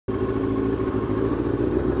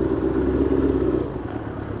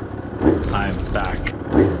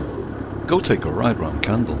go take a ride around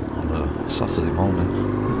Kendal on a Saturday morning.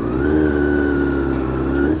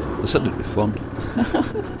 They said it'd be fun.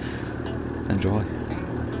 Enjoy.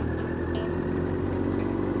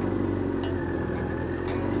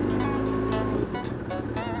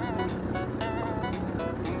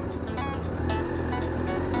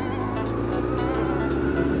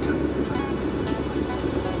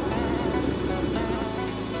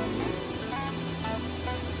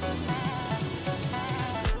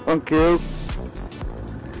 Thank you.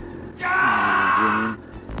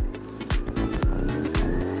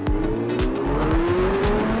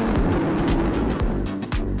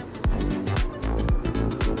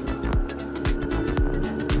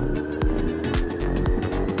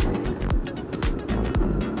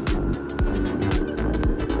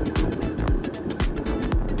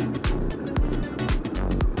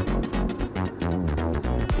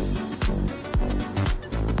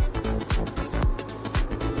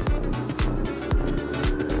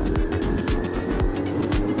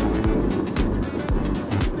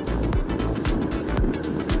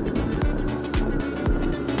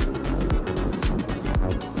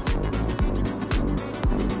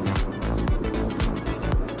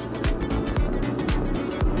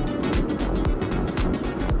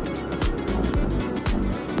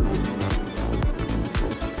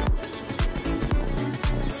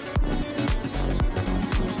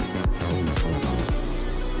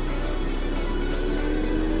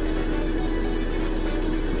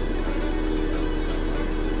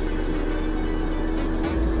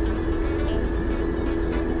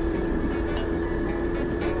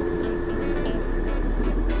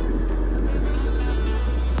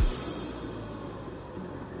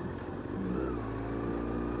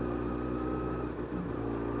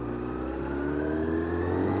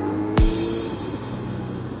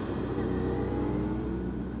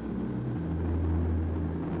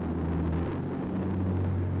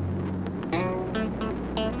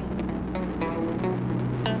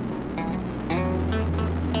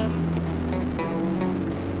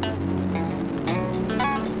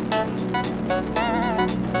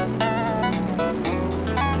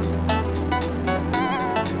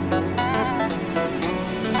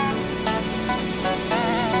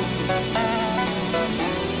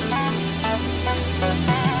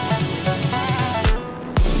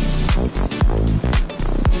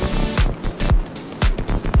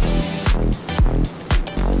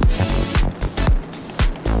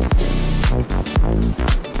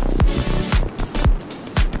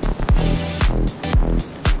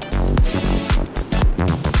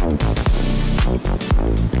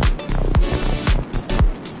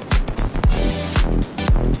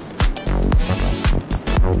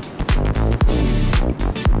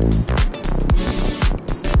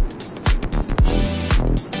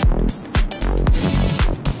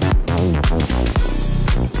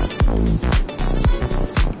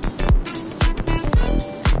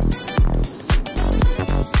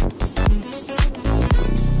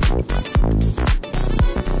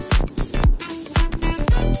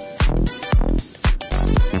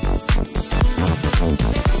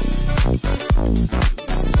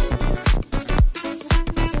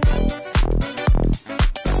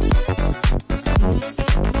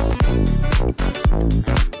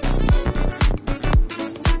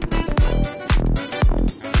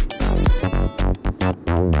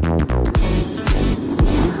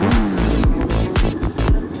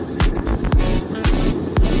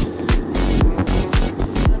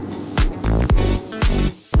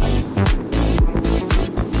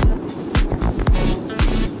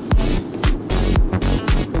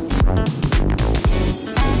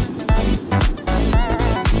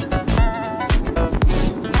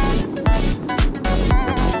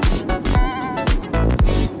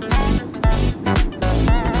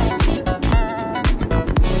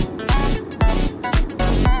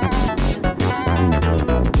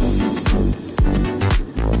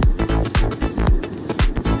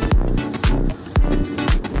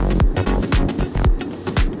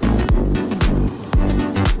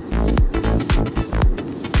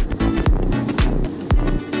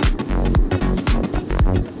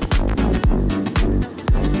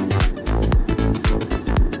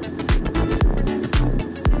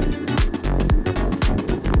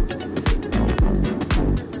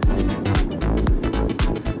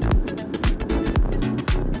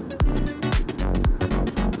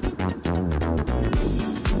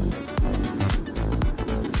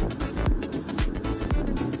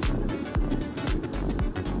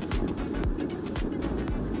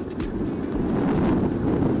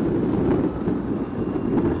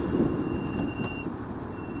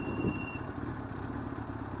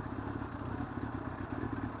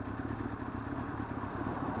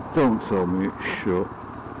 Don't tell me it's shut.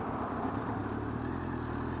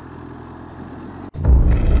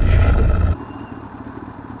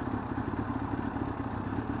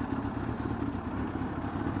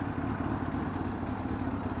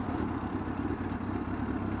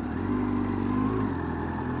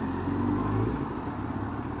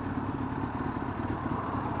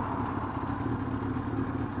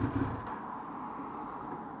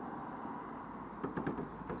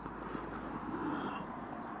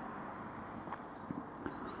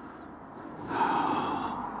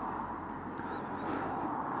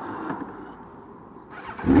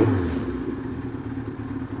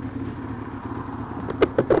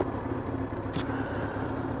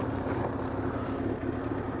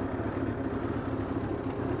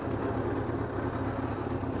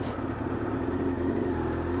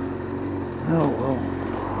 Oh well.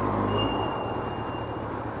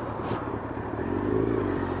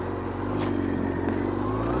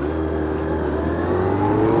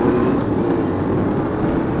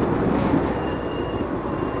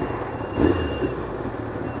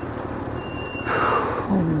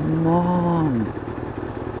 Come on.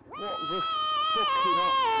 What the fucking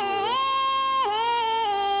uproar?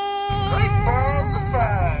 Great balls of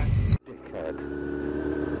fire! Dickhead.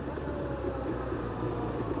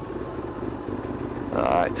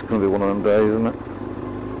 It's going to be one of them days, isn't it?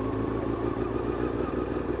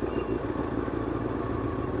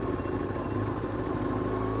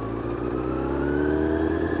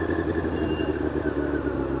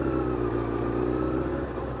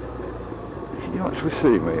 Can you actually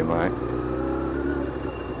see me, mate?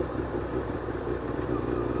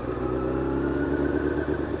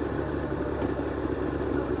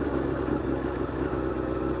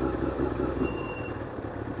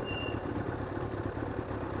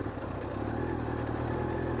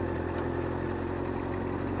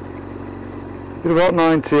 You're about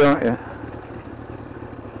 90, aren't you?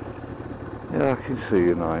 Yeah, I can see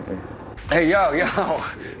you 90. Hey, yo.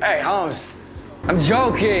 Hey, Holmes. I'm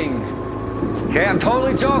joking. Okay, I'm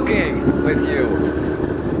totally joking with you.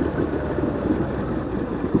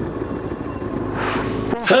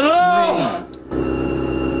 Hello!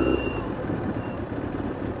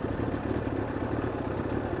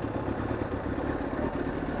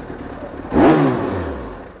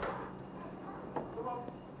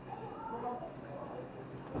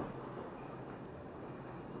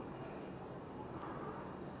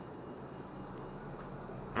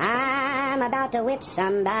 I'm about to whip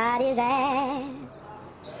somebody's ass.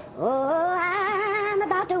 Oh, I'm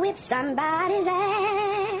about to whip somebody's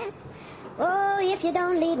ass. Oh, if you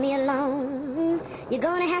don't leave me alone, you're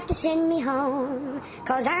gonna have to send me home,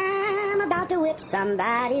 'cause I'm about to whip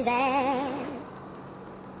somebody's ass.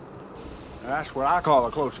 That's what I call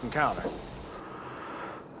a close encounter.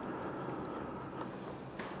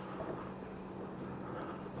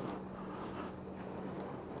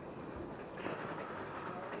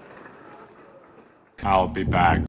 I'll be back.